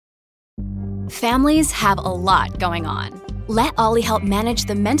Families have a lot going on. Let Ollie help manage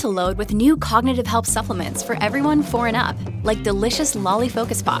the mental load with new cognitive help supplements for everyone 4 and up, like delicious Lolly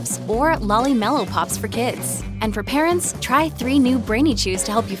Focus Pops or Lolly Mellow Pops for kids. And for parents, try 3 new Brainy Chews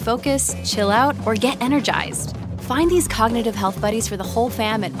to help you focus, chill out, or get energized. Find these cognitive health buddies for the whole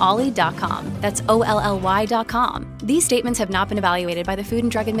fam at ollie.com. That's OLLY.com. These statements have not been evaluated by the Food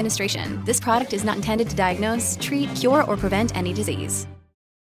and Drug Administration. This product is not intended to diagnose, treat, cure, or prevent any disease.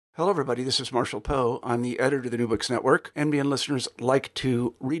 Hello, everybody. This is Marshall Poe. I'm the editor of the New Books Network. NBN listeners like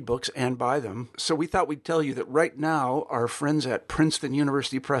to read books and buy them. So we thought we'd tell you that right now, our friends at Princeton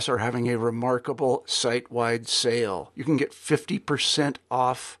University Press are having a remarkable site-wide sale. You can get 50%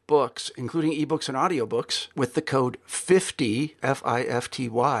 off books, including ebooks and audiobooks, with the code 50,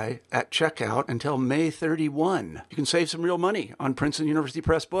 F-I-F-T-Y, at checkout until May 31. You can save some real money on Princeton University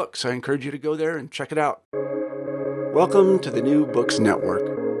Press books. I encourage you to go there and check it out. Welcome to the New Books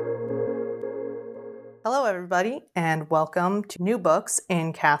Network. Hello, everybody, and welcome to New Books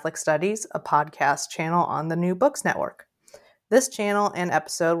in Catholic Studies, a podcast channel on the New Books Network. This channel and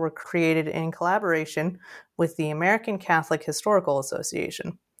episode were created in collaboration with the American Catholic Historical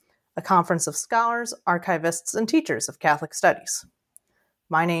Association, a conference of scholars, archivists, and teachers of Catholic studies.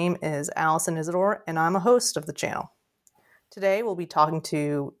 My name is Allison Isidore, and I'm a host of the channel. Today, we'll be talking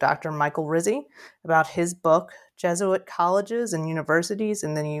to Dr. Michael Rizzi about his book, Jesuit Colleges and Universities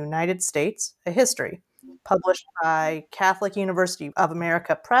in the United States, A History, published by Catholic University of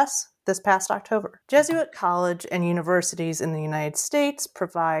America Press this past October. Jesuit College and Universities in the United States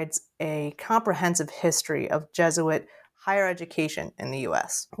provides a comprehensive history of Jesuit higher education in the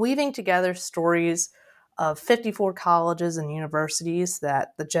U.S., weaving together stories of 54 colleges and universities that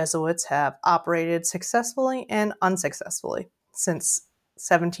the Jesuits have operated successfully and unsuccessfully since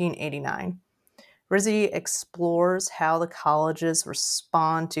 1789. Rizzi explores how the colleges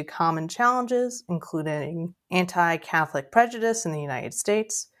respond to common challenges, including anti-Catholic prejudice in the United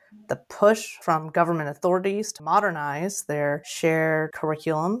States, the push from government authorities to modernize their shared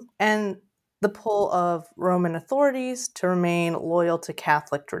curriculum, and the pull of Roman authorities to remain loyal to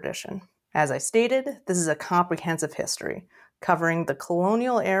Catholic tradition. As I stated, this is a comprehensive history, covering the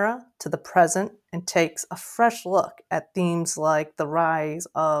colonial era to the present, and takes a fresh look at themes like the rise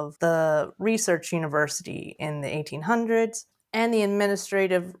of the research university in the 1800s and the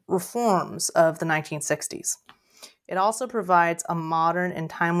administrative reforms of the 1960s. It also provides a modern and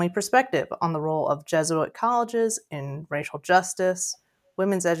timely perspective on the role of Jesuit colleges in racial justice,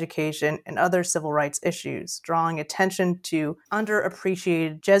 women's education, and other civil rights issues, drawing attention to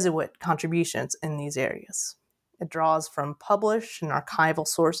underappreciated Jesuit contributions in these areas. It draws from published and archival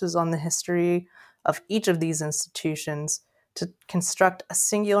sources on the history of each of these institutions to construct a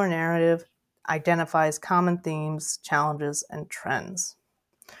singular narrative, identifies common themes, challenges, and trends.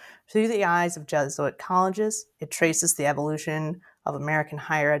 Through the eyes of Jesuit colleges, it traces the evolution of American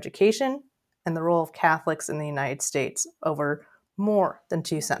higher education and the role of Catholics in the United States over more than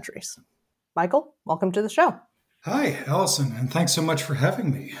 2 centuries. Michael, welcome to the show. Hi, Allison, and thanks so much for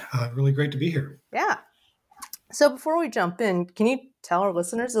having me. Really great to be here. Yeah. So before we jump in, can you tell our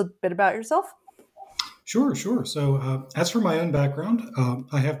listeners a bit about yourself? Sure. So as for my own background,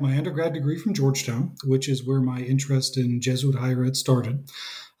 I have my undergrad degree from Georgetown, which is where my interest in Jesuit higher ed started.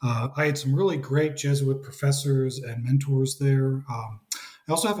 I had some really great Jesuit professors and mentors there. I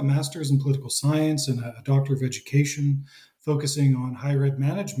also have a master's in political science and a doctor of education, focusing on higher ed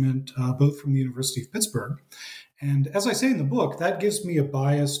management, both from the University of Pittsburgh. And as I say in the book, that gives me a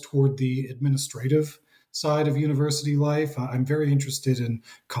bias toward the administrative side of university life. I'm very interested in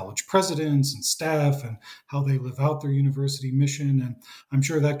college presidents and staff and how they live out their university mission. And I'm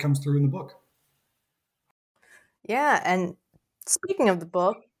sure that comes through in the book. Yeah. And speaking of the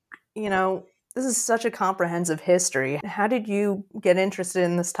book, this is such a comprehensive history. How did you get interested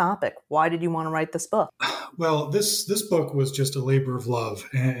in this topic? Why did you want to write this book? Well, this book was just a labor of love,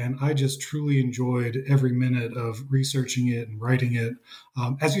 and I just truly enjoyed every minute of researching it and writing it.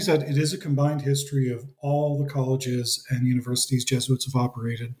 As you said, it is a combined history of all the colleges and universities Jesuits have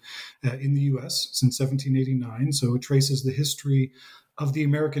operated in the U.S. since 1789. So it traces the history of the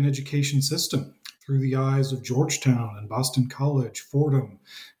American education system through the eyes of Georgetown and Boston College, Fordham,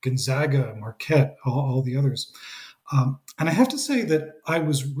 Gonzaga, Marquette, all the others. And I have to say that I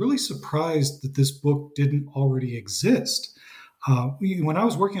was really surprised that this book didn't already exist. When I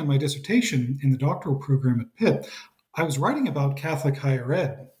was working on my dissertation in the doctoral program at Pitt, I was writing about Catholic higher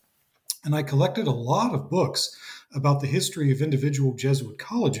ed, and I collected a lot of books about the history of individual Jesuit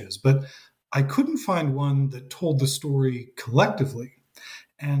colleges, but I couldn't find one that told the story collectively.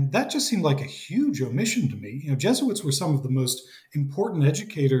 And that just seemed like a huge omission to me. Jesuits were some of the most important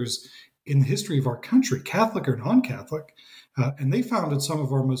educators in the history of our country, Catholic or non-Catholic, and they founded some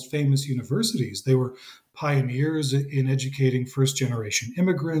of our most famous universities. They were pioneers in educating first-generation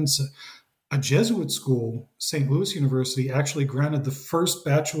immigrants. A Jesuit school, St. Louis University, actually granted the first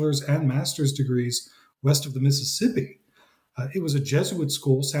bachelor's and master's degrees west of the Mississippi. It was a Jesuit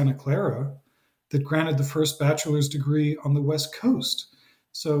school, Santa Clara, that granted the first bachelor's degree on the West Coast.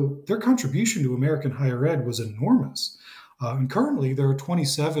 So their contribution to American higher ed was enormous. And currently, there are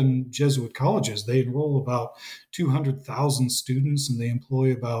 27 Jesuit colleges. They enroll about 200,000 students, and they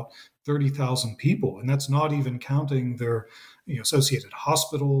employ about 30,000 people. And that's not even counting their associated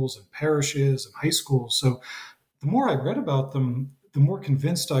hospitals and parishes and high schools. So the more I read about them, the more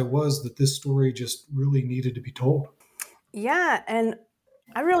convinced I was that this story just really needed to be told. Yeah, and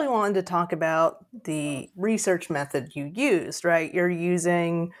I really wanted to talk about the research method you used, right? You're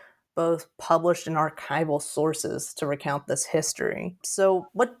using both published and archival sources to recount this history. So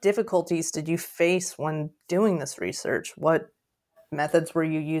what difficulties did you face when doing this research? What methods were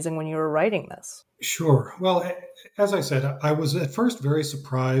you using when you were writing this? Sure. Well, as I said, I was at first very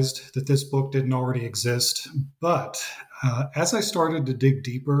surprised that this book didn't already exist. But as I started to dig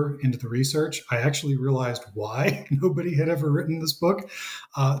deeper into the research, I actually realized why nobody had ever written this book.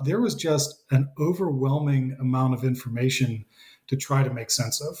 There was just an overwhelming amount of information to try to make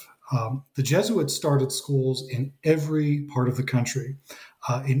sense of. The Jesuits started schools in every part of the country,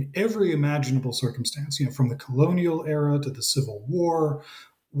 in every imaginable circumstance, from the colonial era to the Civil War,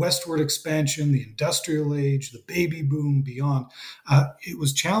 westward expansion, the industrial age, the baby boom, beyond. It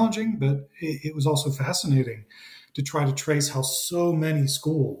was challenging, but it was also fascinating to try to trace how so many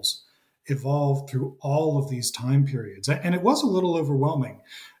schools evolved through all of these time periods. And it was a little overwhelming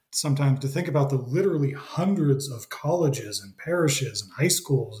sometimes to think about the literally hundreds of colleges and parishes and high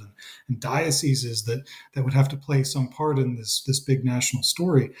schools and dioceses that would have to play some part in this big national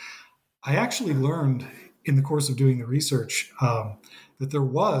story. I actually learned in the course of doing the research that there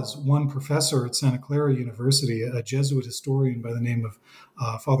was one professor at Santa Clara University, a Jesuit historian by the name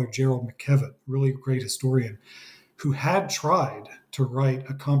of Father Gerald McKevitt, really great historian, who had tried to write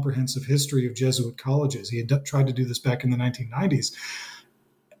a comprehensive history of Jesuit colleges. He had tried to do this back in the 1990s.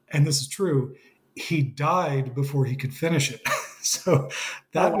 And this is true, he died before he could finish it. So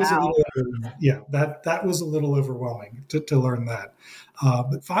that was that was a little overwhelming to learn that.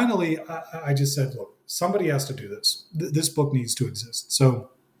 But finally, I just said, look, somebody has to do this. This book needs to exist.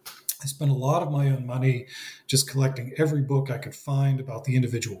 So I spent a lot of my own money just collecting every book I could find about the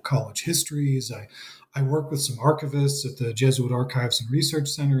individual college histories. I worked with some archivists at the Jesuit Archives and Research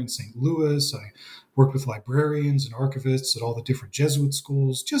Center in St. Louis. I worked with librarians and archivists at all the different Jesuit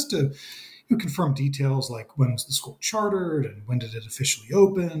schools just to confirm details like when was the school chartered and when did it officially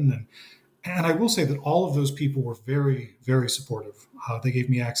open. And I will say that all of those people were very, very supportive. They gave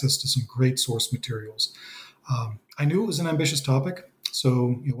me access to some great source materials. I knew it was an ambitious topic.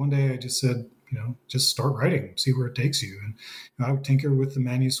 So one day I just said, just start writing, see where it takes you. And I would tinker with the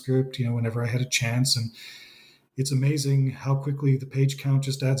manuscript, whenever I had a chance. And it's amazing how quickly the page count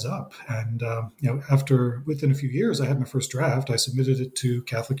just adds up. And, within a few years, I had my first draft. I submitted it to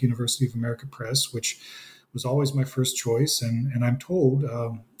Catholic University of America Press, which was always my first choice. And I'm told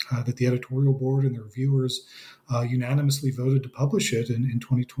that the editorial board and the reviewers unanimously voted to publish it in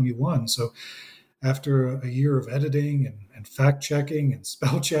 2021. So after a year of editing and fact-checking and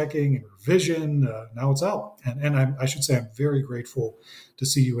spell-checking and revision, now it's out. And I should say I'm very grateful to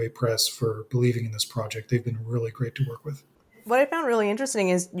CUA Press for believing in this project. They've been really great to work with. What I found really interesting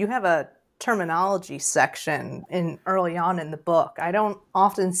is you have a terminology section early on in the book. I don't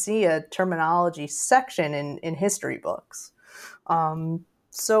often see a terminology section in history books.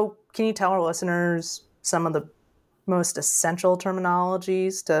 So can you tell our listeners some of the most essential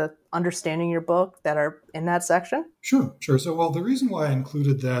terminologies to understanding your book that are in that section? Sure. So, the reason why I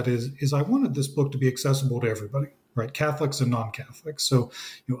included that is I wanted this book to be accessible to everybody, right? Catholics and non-Catholics. So,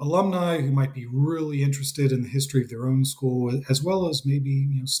 alumni who might be really interested in the history of their own school, as well as maybe,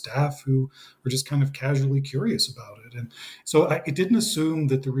 staff who are just kind of casually curious about it. And so it didn't assume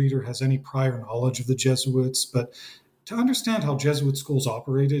that the reader has any prior knowledge of the Jesuits, but to understand how Jesuit schools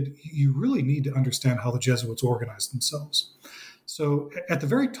operated, you really need to understand how the Jesuits organized themselves. So at the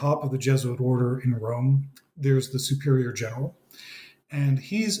very top of the Jesuit order in Rome, there's the Superior General, and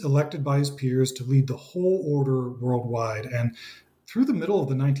he's elected by his peers to lead the whole order worldwide. And through the middle of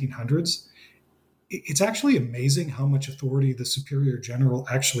the 1900s, it's actually amazing how much authority the Superior General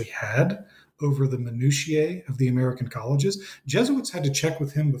actually had over the minutiae of the American colleges. Jesuits had to check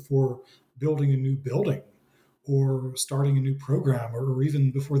with him before building a new building, or starting a new program, or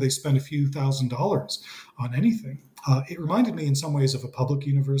even before they spend a few $1,000s on anything. It reminded me in some ways of a public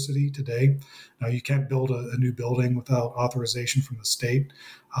university today. Now, you can't build a new building without authorization from the state.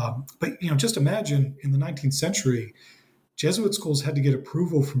 But just imagine in the 19th century, Jesuit schools had to get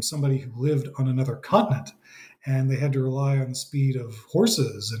approval from somebody who lived on another continent, and they had to rely on the speed of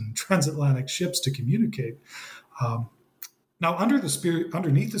horses and transatlantic ships to communicate. Now,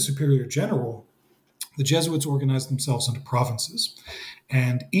 underneath the superior general, the Jesuits organized themselves into provinces,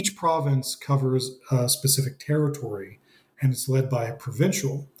 and each province covers a specific territory, and it's led by a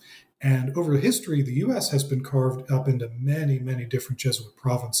provincial. And over history, the U.S. has been carved up into many, many different Jesuit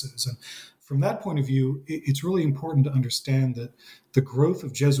provinces. And from that point of view, it's really important to understand that the growth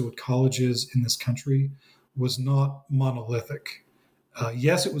of Jesuit colleges in this country was not monolithic.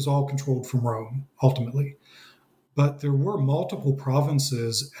 Yes, it was all controlled from Rome, ultimately. But there were multiple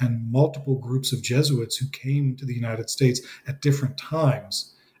provinces and multiple groups of Jesuits who came to the United States at different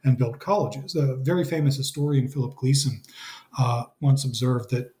times and built colleges. A very famous historian, Philip Gleason, once observed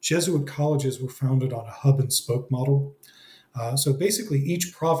that Jesuit colleges were founded on a hub and spoke model. So basically,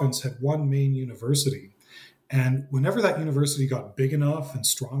 each province had one main university. And whenever that university got big enough and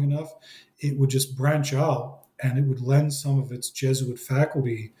strong enough, it would just branch out and it would lend some of its Jesuit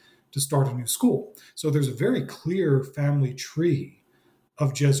faculty to start a new school. So there's a very clear family tree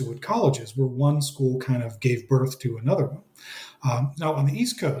of Jesuit colleges where one school kind of gave birth to another one. Now, on the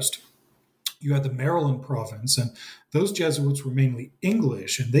East Coast, you had the Maryland province, and those Jesuits were mainly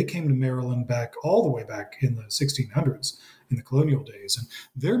English, and they came to Maryland all the way back in the 1600s, in the colonial days. And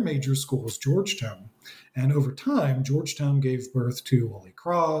their major school was Georgetown. And over time, Georgetown gave birth to Holy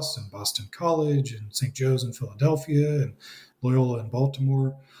Cross and Boston College and St. Joe's in Philadelphia and Loyola in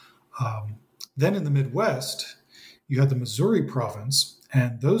Baltimore. Then in the Midwest, you had the Missouri province,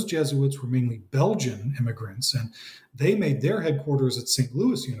 and those Jesuits were mainly Belgian immigrants, and they made their headquarters at St.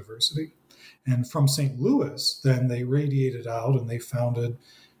 Louis University. And from St. Louis, then they radiated out and they founded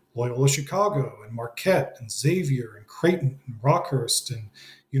Loyola Chicago and Marquette and Xavier and Creighton and Rockhurst and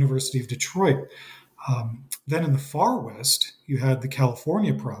University of Detroit. Then in the far west, you had the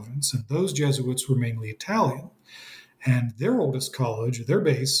California province, and those Jesuits were mainly Italian. And their oldest college, their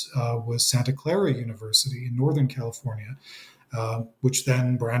base, was Santa Clara University in Northern California, which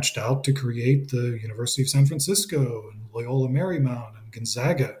then branched out to create the University of San Francisco and Loyola Marymount and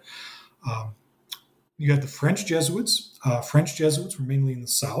Gonzaga. You had the French Jesuits. French Jesuits were mainly in the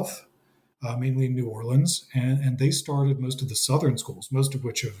South, mainly in New Orleans, and they started most of the Southern schools, most of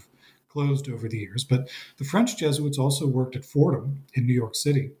which have closed over the years. But the French Jesuits also worked at Fordham in New York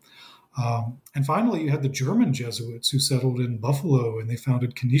City. And finally, you had the German Jesuits who settled in Buffalo, and they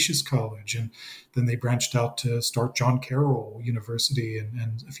founded Canisius College, and then they branched out to start John Carroll University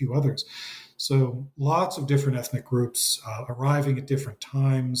and a few others. So lots of different ethnic groups arriving at different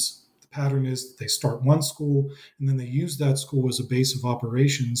times. The pattern is that they start one school, and then they use that school as a base of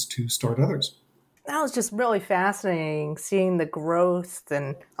operations to start others. That was just really fascinating, seeing the growth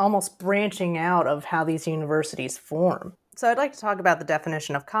and almost branching out of how these universities form. So I'd like to talk about the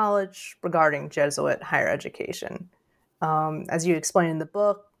definition of college regarding Jesuit higher education. As you explain in the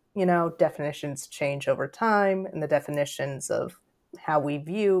book, definitions change over time, and the definitions of how we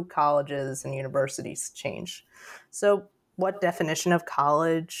view colleges and universities change. So what definition of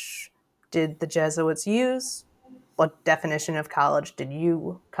college did the Jesuits use? What definition of college did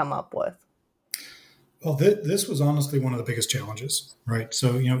you come up with? Well, this was honestly one of the biggest challenges, right?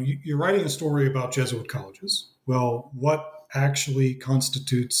 So, you're writing a story about Jesuit colleges. Well, what actually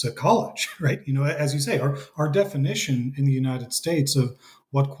constitutes a college, right? As you say, our definition in the United States of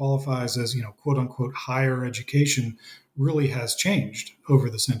what qualifies as, quote unquote, higher education really has changed over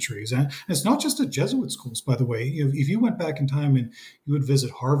the centuries. And it's not just at Jesuit schools, by the way. If you went back in time and you would visit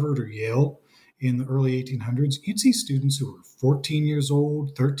Harvard or Yale in the early 1800s, you'd see students who were 14 years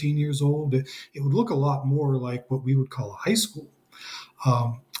old, 13 years old. It would look a lot more like what we would call a high school.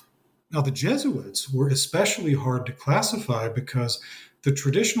 Now, the Jesuits were especially hard to classify because the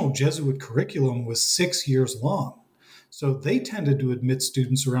traditional Jesuit curriculum was 6 years long. So they tended to admit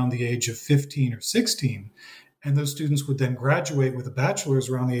students around the age of 15 or 16, and those students would then graduate with a bachelor's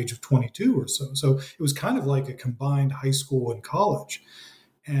around the age of 22 or so. So it was kind of like a combined high school and college.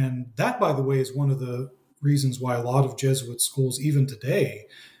 And that, by the way, is one of the reasons why a lot of Jesuit schools, even today,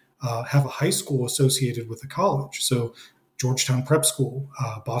 have a high school associated with a college. So Georgetown Prep School,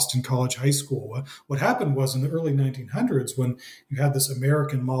 Boston College High School. What happened was in the early 1900s, when you had this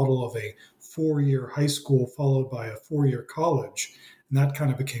American model of a 4-year high school followed by a 4-year college, and that kind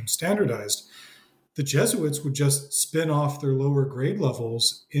of became standardized, the Jesuits would just spin off their lower grade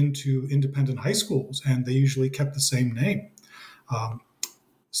levels into independent high schools, and they usually kept the same name.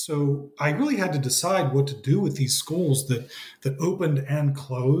 So I really had to decide what to do with these schools that opened and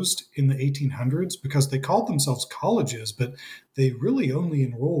closed in the 1800s, because they called themselves colleges, but they really only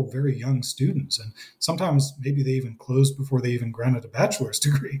enrolled very young students. And sometimes maybe they even closed before they even granted a bachelor's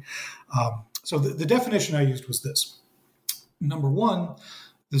degree. So the definition I used was this. Number one,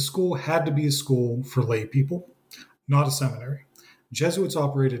 the school had to be a school for lay people, not a seminary. Jesuits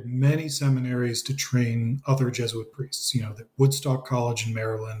operated many seminaries to train other Jesuit priests, the Woodstock College in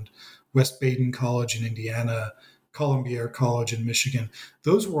Maryland, West Baden College in Indiana, Columbiere College in Michigan.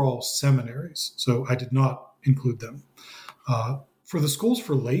 Those were all seminaries, so I did not include them. For the schools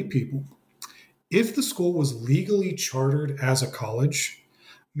for lay people, if the school was legally chartered as a college,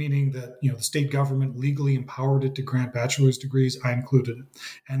 meaning that the state government legally empowered it to grant bachelor's degrees, I included it.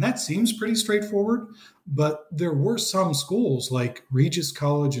 And that seems pretty straightforward, but there were some schools like Regis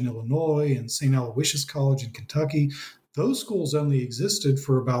College in Illinois and St. Aloysius College in Kentucky. Those schools only existed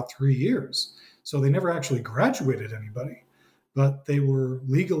for about 3 years, so they never actually graduated anybody, but they were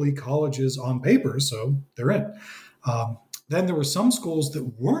legally colleges on paper, so they're in. Then there were some schools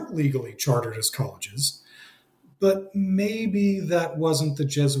that weren't legally chartered as colleges, but maybe that wasn't the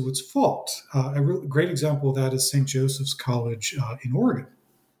Jesuits' fault. A great example of that is St. Joseph's College in Oregon.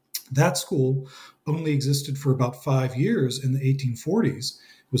 That school only existed for about 5 years in the 1840s.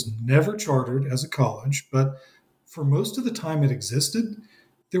 It was never chartered as a college, but for most of the time it existed,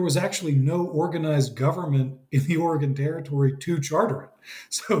 there was actually no organized government in the Oregon Territory to charter it.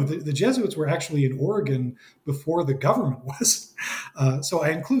 So the Jesuits were actually in Oregon before the government was. So I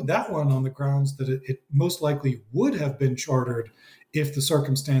include that one on the grounds that it most likely would have been chartered if the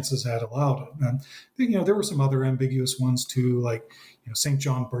circumstances had allowed it. And there were some other ambiguous ones too, like St.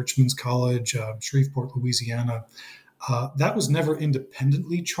 John Birchman's College, Shreveport, Louisiana. That was never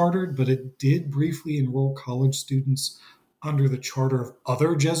independently chartered, but it did briefly enroll college students under the charter of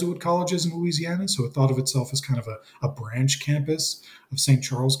other Jesuit colleges in Louisiana. So it thought of itself as kind of a branch campus of St.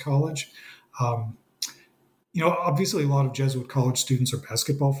 Charles College. Obviously a lot of Jesuit college students are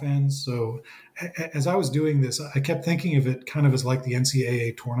basketball fans. So as I was doing this, I kept thinking of it kind of as like the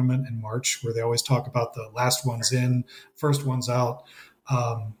NCAA tournament in March, where they always talk about the last ones in, first ones out.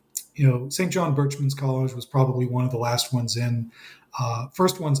 St. John Birchman's College was probably one of the last ones in.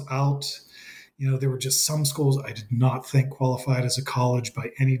 First ones out, there were just some schools I did not think qualified as a college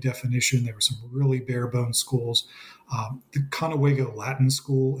by any definition. There were some really bare-bones schools. The Conewago Latin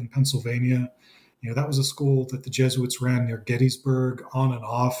School in Pennsylvania, that was a school that the Jesuits ran near Gettysburg on and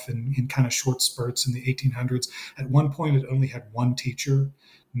off in kind of short spurts in the 1800s. At one point, it only had one teacher,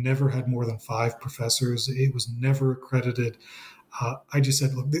 never had more than 5 professors. It was never accredited. I just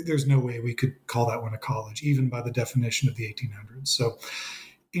said, look, there's no way we could call that one a college, even by the definition of the 1800s. So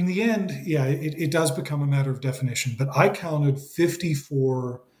in the end, it does become a matter of definition, but I counted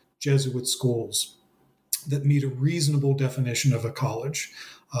 54 Jesuit schools that meet a reasonable definition of a college.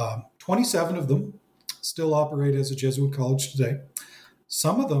 27 of them still operate as a Jesuit college today.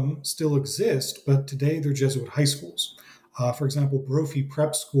 Some of them still exist, but today they're Jesuit high schools. For example, Brophy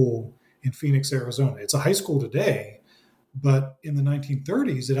Prep School in Phoenix, Arizona. It's a high school today, but in the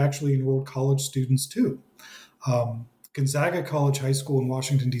 1930s, it actually enrolled college students too. Gonzaga College High School in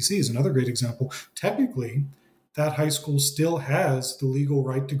Washington, D.C. is another great example. Technically, that high school still has the legal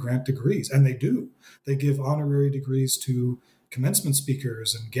right to grant degrees, and they do. They give honorary degrees to commencement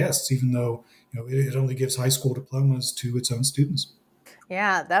speakers and guests, even though it only gives high school diplomas to its own students.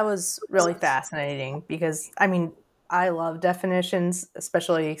 Yeah, that was really fascinating because, I love definitions,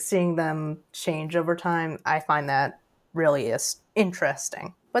 especially seeing them change over time. I find that really is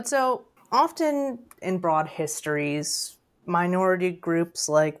interesting. But so often in broad histories, minority groups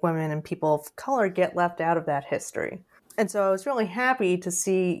like women and people of color get left out of that history. And so I was really happy to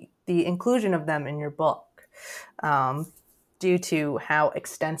see the inclusion of them in your book due to how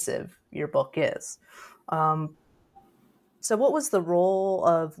extensive your book is. So what was the role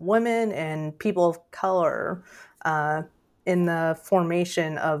of women and people of color in the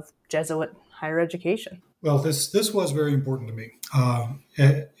formation of Jesuit higher education? Well, this was very important to me.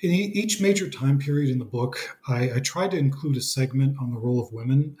 In each major time period in the book, I tried to include a segment on the role of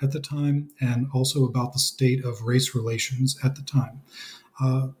women at the time and also about the state of race relations at the time.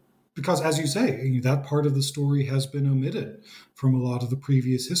 Because, as you say, that part of the story has been omitted from a lot of the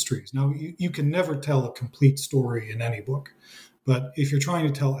previous histories. Now, you can never tell a complete story in any book, but if you're trying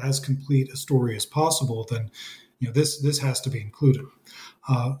to tell as complete a story as possible, then this has to be included.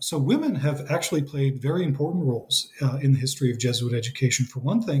 So women have actually played very important roles in the history of Jesuit education. For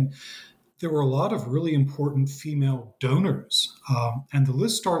one thing, there were a lot of really important female donors. And the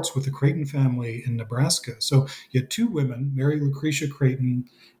list starts with the Creighton family in Nebraska. So you had two women, Mary Lucretia Creighton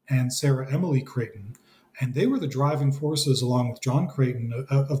and Sarah Emily Creighton, and they were the driving forces, along with John Creighton,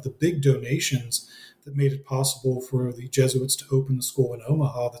 of the big donations that made it possible for the Jesuits to open the school in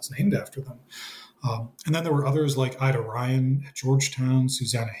Omaha that's named after them. And then there were others like Ida Ryan at Georgetown,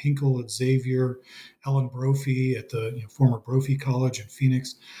 Susanna Hinkle at Xavier, Ellen Brophy at the former Brophy College in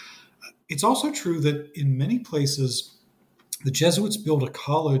Phoenix. It's also true that in many places, the Jesuits built a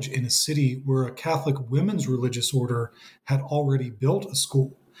college in a city where a Catholic women's religious order had already built a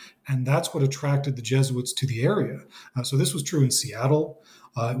school. And that's what attracted the Jesuits to the area. So this was true in Seattle.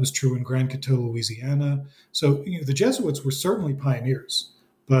 It was true in Grand Coteau, Louisiana. So the Jesuits were certainly pioneers.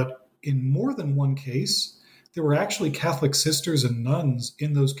 But in more than one case, there were actually Catholic sisters and nuns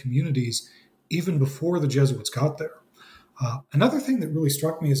in those communities even before the Jesuits got there. Another thing that really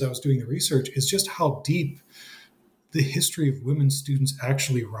struck me as I was doing the research is just how deep the history of women students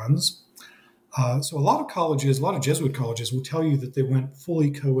actually runs. So a lot of Jesuit colleges will tell you that they went fully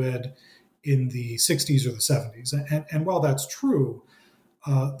co-ed in the 60s or the 70s. And while that's true,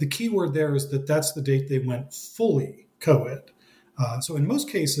 the key word there is that that's the date they went fully co-ed. So in most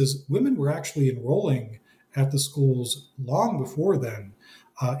cases, women were actually enrolling at the schools long before then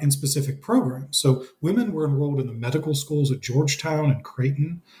in specific programs. So women were enrolled in the medical schools at Georgetown and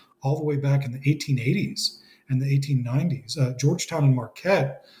Creighton all the way back in the 1880s and the 1890s. Georgetown and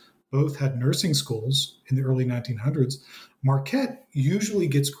Marquette both had nursing schools in the early 1900s. Marquette usually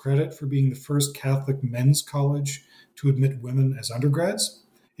gets credit for being the first Catholic men's college to admit women as undergrads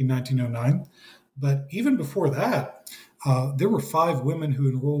in 1909. But even before that, there were 5 women who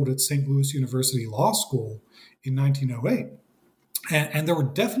enrolled at St. Louis University Law School in 1908. And there were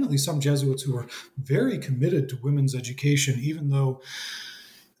definitely some Jesuits who were very committed to women's education, even though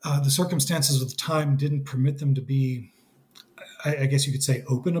the circumstances of the time didn't permit them to be, I guess you could say,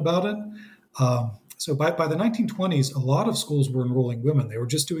 open about it. So by the 1920s, a lot of schools were enrolling women. They were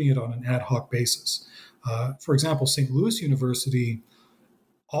just doing it on an ad hoc basis. For example, St. Louis University,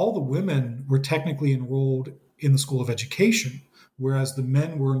 all the women were technically enrolled in the School of Education, whereas the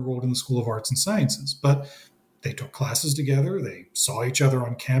men were enrolled in the School of Arts and Sciences. But they took classes together. They saw each other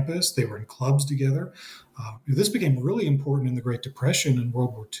on campus. They were in clubs together. This became really important in the Great Depression and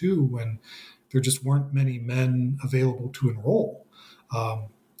World War II, when there just weren't many men available to enroll.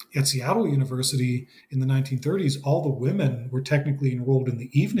 At Seattle University in the 1930s, all the women were technically enrolled in the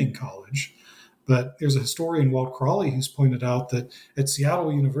evening college. But there's a historian, Walt Crawley, who's pointed out that at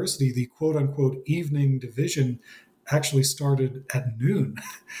Seattle University, the quote-unquote evening division actually started at noon.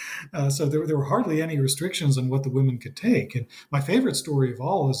 So there were hardly any restrictions on what the women could take. And my favorite story of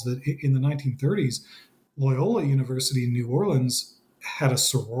all is that in the 1930s, Loyola University in New Orleans had a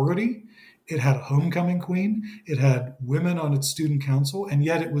sorority. It had a homecoming queen. It had women on its student council, and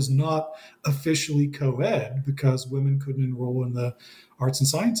yet it was not officially co-ed because women couldn't enroll in the arts and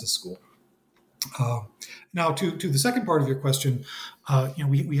sciences school. Now, to the second part of your question,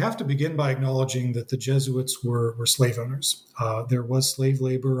 we have to begin by acknowledging that the Jesuits were slave owners. There was slave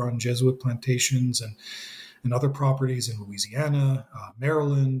labor on Jesuit plantations and other properties in Louisiana,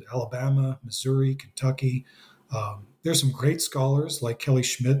 Maryland, Alabama, Missouri, Kentucky. There's some great scholars like Kelly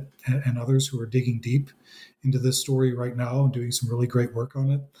Schmidt and others who are digging deep into this story right now and doing some really great work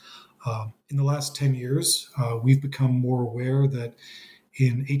on it. In the last 10 years, we've become more aware that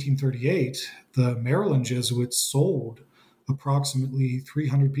in 1838, the Maryland Jesuits sold approximately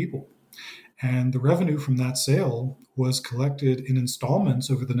 300 people. And the revenue from that sale was collected in installments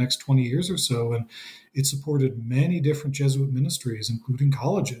over the next 20 years or so. And it supported many different Jesuit ministries, including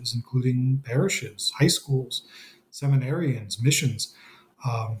colleges, including parishes, high schools, seminarians, missions.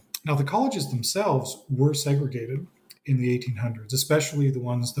 Now, the colleges themselves were segregated in the 1800s, especially the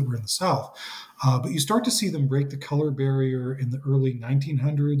ones that were in the South. But you start to see them break the color barrier in the early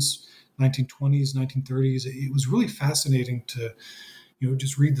 1900s, 1920s, 1930s. It was really fascinating to,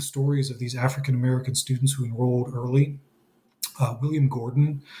 just read the stories of these African-American students who enrolled early. William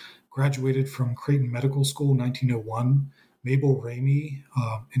Gordon graduated from Creighton Medical School in 1901. Mabel Ramey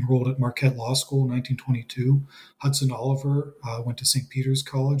enrolled at Marquette Law School in 1922. Hudson Oliver went to St. Peter's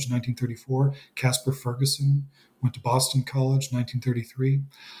College in 1934. Casper Ferguson went to Boston College, 1933.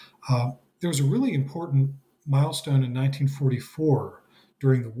 There was a really important milestone in 1944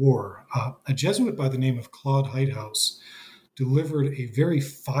 during the war. A Jesuit by the name of Claude Heighthouse delivered a very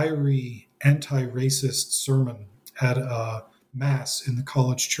fiery anti-racist sermon at a mass in the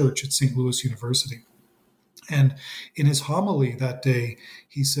college church at St. Louis University. And in his homily that day,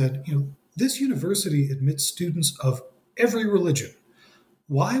 he said, this university admits students of every religion.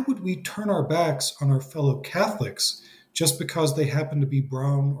 why would we turn our backs on our fellow Catholics just because they happen to be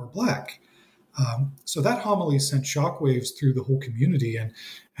brown or black? So that homily sent shockwaves through the whole community.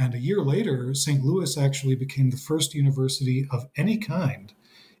 And a year later, St. Louis actually became the first university of any kind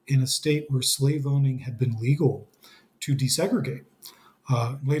in a state where slave owning had been legal to desegregate.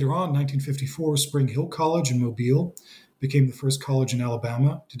 Later on, 1954, Spring Hill College in Mobile became the first college in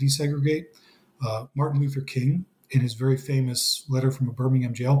Alabama to desegregate. Martin Luther King, in his very famous letter from a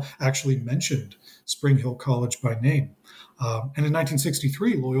Birmingham jail, actually mentioned Spring Hill College by name. And in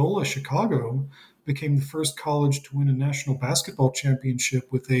 1963, Loyola Chicago became the first college to win a national basketball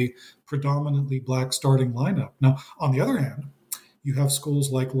championship with a predominantly black starting lineup. Now, on the other hand, you have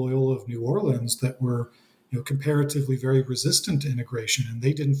schools like Loyola of New Orleans that were comparatively very resistant to integration, and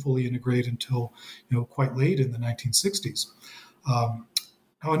they didn't fully integrate until quite late in the 1960s.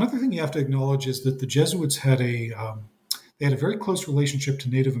 Now, another thing you have to acknowledge is that the Jesuits had a very close relationship to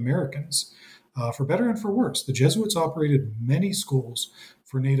Native Americans. For better and for worse, the Jesuits operated many schools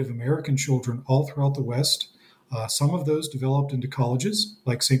for Native American children all throughout the West. Some of those developed into colleges,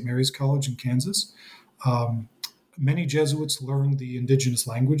 like St. Mary's College in Kansas. Many Jesuits learned the indigenous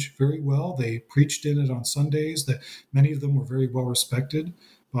language very well. They preached in it on Sundays. Many of them were very well respected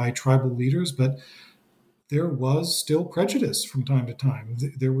by tribal leaders, but there was still prejudice from time to time.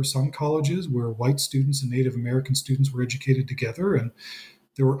 There were some colleges where white students and Native American students were educated together, and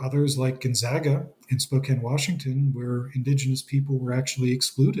there were others like Gonzaga in Spokane, Washington, where indigenous people were actually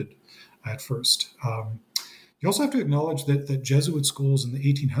excluded at first. You also have to acknowledge that Jesuit schools in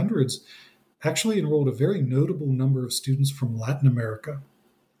the 1800s actually enrolled a very notable number of students from Latin America,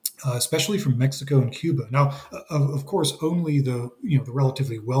 especially from Mexico and Cuba. Now, of course, only the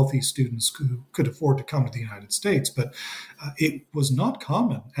relatively wealthy students who could afford to come to the United States, but it was not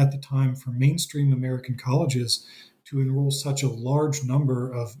common at the time for mainstream American colleges to enroll such a large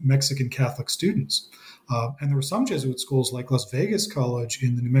number of Mexican Catholic students. And there were some Jesuit schools like Las Vegas College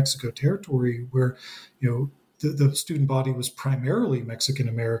in the New Mexico Territory where, the student body was primarily Mexican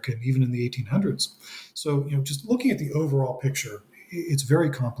American, even in the 1800s. So, just looking at the overall picture, it's very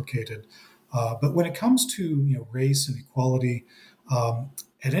complicated. But when it comes to, race and equality,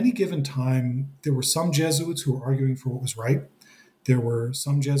 at any given time, there were some Jesuits who were arguing for what was right. There were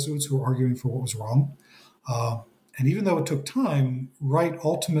some Jesuits who were arguing for what was wrong. And even though it took time, right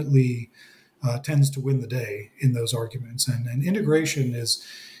ultimately tends to win the day in those arguments. And integration is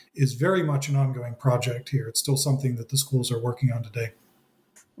very much an ongoing project here. It's still something that the schools are working on today.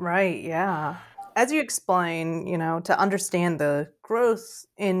 Right, yeah. As you explain, to understand the growth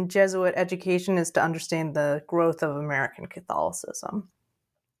in Jesuit education is to understand the growth of American Catholicism.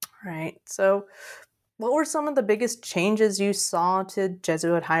 Right. So what were some of the biggest changes you saw to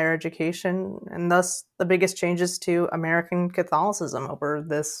Jesuit higher education and thus the biggest changes to American Catholicism over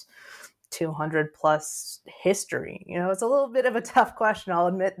this 200 plus history? It's a little bit of a tough question, I'll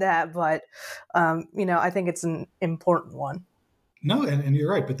admit that, but I think it's an important one. No, and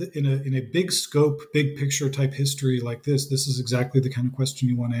you're right. But in a big scope, big picture type history like this is exactly the kind of question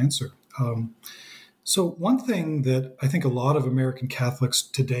you want to answer. So one thing that I think a lot of American Catholics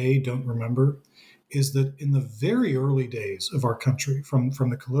today don't remember is that in the very early days of our country, from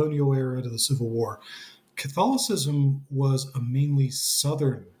the colonial era to the Civil War, Catholicism was a mainly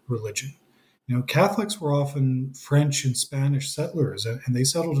Southern religion. Catholics were often French and Spanish settlers, and they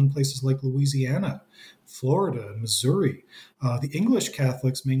settled in places like Louisiana, Florida, and Missouri. The English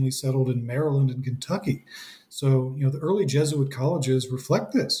Catholics mainly settled in Maryland and Kentucky. So, the early Jesuit colleges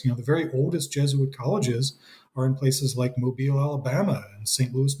reflect this. The very oldest Jesuit colleges are in places like Mobile, Alabama, and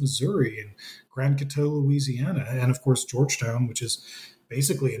St. Louis, Missouri, and Grand Coteau, Louisiana. And of course, Georgetown, which is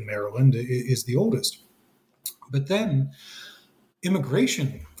basically in Maryland, is the oldest. But then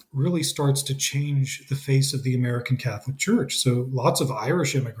immigration really starts to change the face of the American Catholic Church. So lots of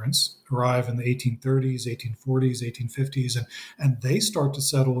Irish immigrants arrive in the 1830s, 1840s, 1850s, and they start to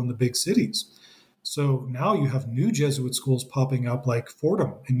settle in the big cities. So now you have new Jesuit schools popping up like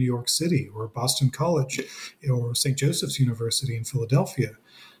Fordham in New York City, or Boston College, or St. Joseph's University in Philadelphia.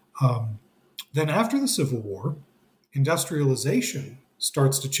 Then after the Civil War, industrialization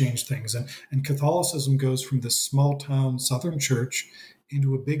starts to change things, and Catholicism goes from this small town Southern church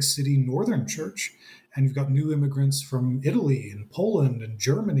into a big city Northern church. And you've got new immigrants from Italy and Poland and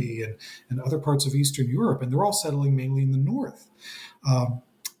Germany and other parts of Eastern Europe, and they're all settling mainly in the North.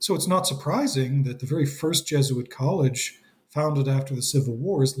 So it's not surprising that the very first Jesuit college founded after the Civil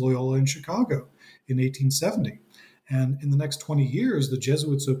War is Loyola in Chicago in 1870. And in the next 20 years, the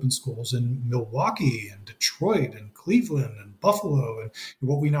Jesuits opened schools in Milwaukee and Detroit and Cleveland and Buffalo and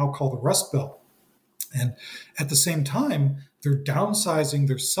what we now call the Rust Belt. And at the same time, they're downsizing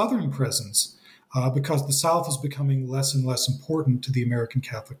their southern presence because the South is becoming less and less important to the American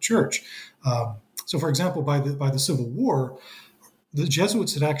Catholic Church. So, for example, by the Civil War, the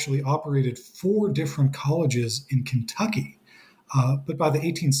Jesuits had actually operated 4 different colleges in Kentucky. But by the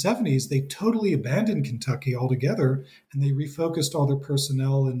 1870s, they totally abandoned Kentucky altogether, and they refocused all their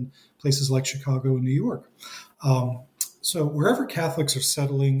personnel in places like Chicago and New York. So wherever Catholics are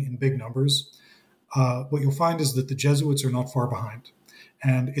settling in big numbers, what you'll find is that the Jesuits are not far behind.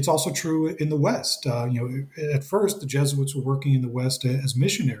 And it's also true in the West. At first, the Jesuits were working in the West as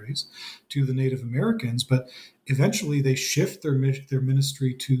missionaries to the Native Americans, but eventually they shift their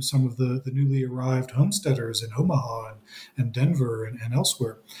ministry to some of the newly arrived homesteaders in Omaha and Denver and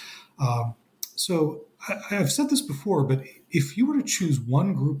elsewhere. So I've said this before, but if you were to choose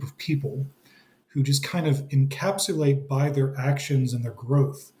one group of people who just kind of encapsulate by their actions and their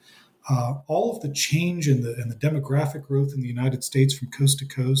growth all of the change and the demographic growth in the United States from coast to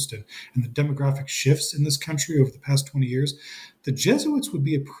coast and the demographic shifts in this country over the past 20 years, the Jesuits would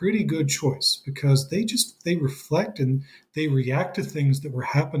be a pretty good choice because they reflect and they react to things that were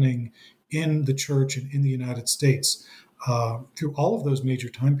happening in the church and in the United States through all of those major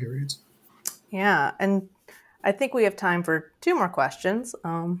time periods. Yeah, and I think we have time for 2 more questions.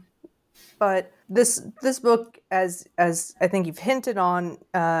 But this book, as I think you've hinted on,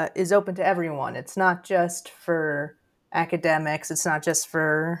 is open to everyone. It's not just for academics. It's not just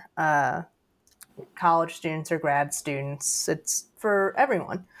for college students or grad students. It's for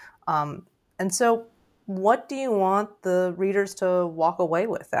everyone. And so what do you want the readers to walk away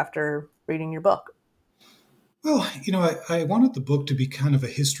with after reading your book? Well, I wanted the book to be kind of a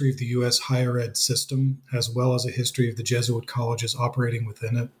history of the U.S. higher ed system, as well as a history of the Jesuit colleges operating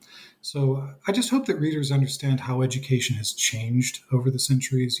within it. So I just hope that readers understand how education has changed over the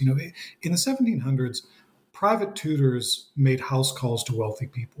centuries. In the 1700s, private tutors made house calls to wealthy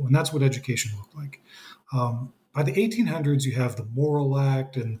people, and that's what education looked like. By the 1800s, you have the Morrill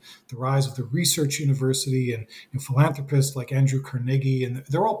Act and the rise of the research university and philanthropists like Andrew Carnegie, and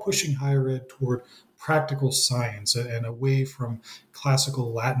they're all pushing higher ed toward practical science and away from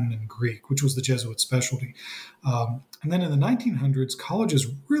classical Latin and Greek, which was the Jesuit specialty. And then in the 1900s, colleges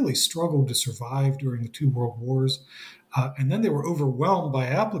really struggled to survive during the 2 world wars. And then they were overwhelmed by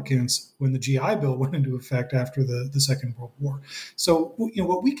applicants when the GI Bill went into effect after the Second World War. So,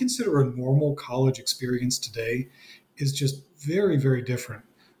 what we consider a normal college experience today is just very, very different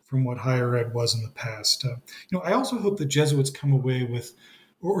from what higher ed was in the past. I also hope that Jesuits come away with,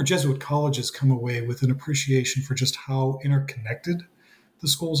 or Jesuit colleges come away with an appreciation for just how interconnected the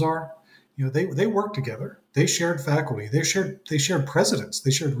schools are. They work together. They shared faculty. They shared presidents.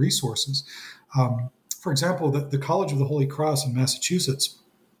 They shared resources. For example, the College of the Holy Cross in Massachusetts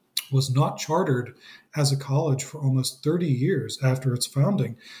was not chartered as a college for almost 30 years after its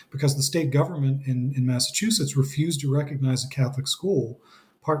founding because the state government in Massachusetts refused to recognize a Catholic school,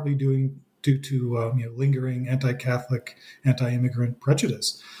 partly due to lingering anti-Catholic, anti-immigrant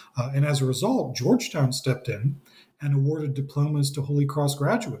prejudice. And as a result, Georgetown stepped in and awarded diplomas to Holy Cross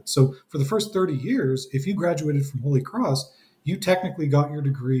graduates. So for the first 30 years, if you graduated from Holy Cross, you technically got your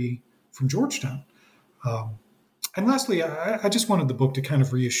degree from Georgetown. And lastly, I just wanted the book to kind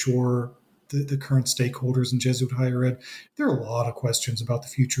of reassure the current stakeholders in Jesuit higher ed. There are a lot of questions about the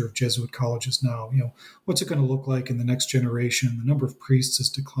future of Jesuit colleges now. What's it going to look like in the next generation? The number of priests is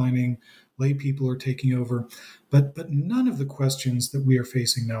declining. Lay people are taking over. But none of the questions that we are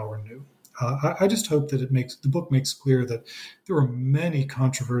facing now are new. I just hope that the book makes clear that there are many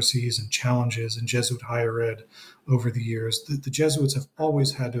controversies and challenges in Jesuit higher ed over the years. The Jesuits have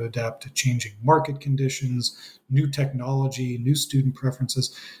always had to adapt to changing market conditions, new technology, new student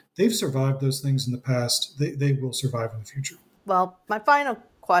preferences. They've survived those things in the past. They will survive in the future. Well, my final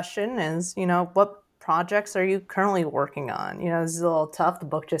question is, what projects are you currently working on? This is a little tough. The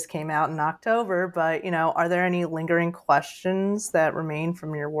book just came out in October, but, are there any lingering questions that remain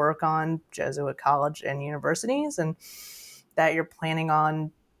from your work on Jesuit college and universities and that you're planning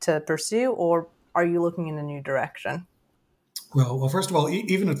on to pursue, or are you looking in a new direction? Well, first of all,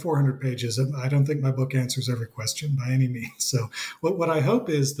 even at 400 pages, I don't think my book answers every question by any means. So what I hope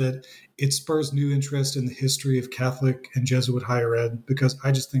is that it spurs new interest in the history of Catholic and Jesuit higher ed, because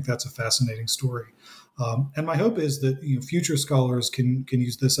I just think that's a fascinating story. And my hope is that future scholars can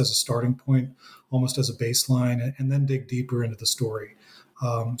use this as a starting point, almost as a baseline, and then dig deeper into the story.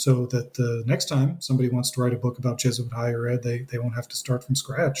 so that the next time somebody wants to write a book about Jesuit higher ed, they won't have to start from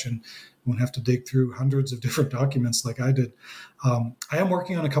scratch and won't have to dig through hundreds of different documents like I did. I am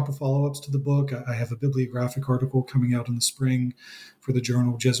working on a couple follow-ups to the book. I have a bibliographic article coming out in the spring for the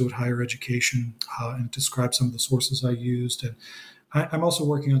journal Jesuit Higher Education, and it describes some of the sources I used. And I'm also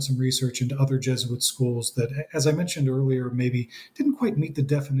working on some research into other Jesuit schools that, as I mentioned earlier, maybe didn't quite meet the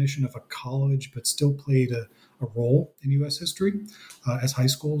definition of a college, but still played a role in U.S. history as high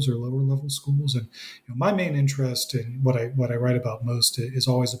schools or lower level schools. And my main interest in what I write about most is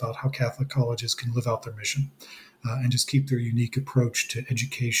always about how Catholic colleges can live out their mission and just keep their unique approach to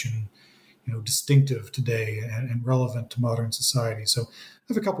education, distinctive today and relevant to modern society. So I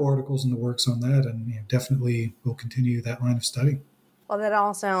have a couple articles in the works on that, and definitely will continue that line of study. Well, that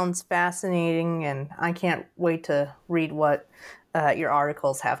all sounds fascinating, and I can't wait to read what your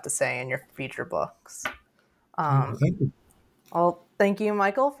articles have to say in your future books. Thank you. Well, thank you,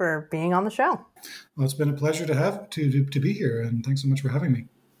 Michael, for being on the show. Well, it's been a pleasure to be here, and thanks so much for having me.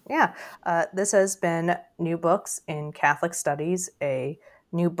 Yeah, this has been New Books in Catholic Studies, a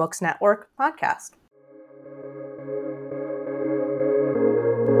New Books Network podcast.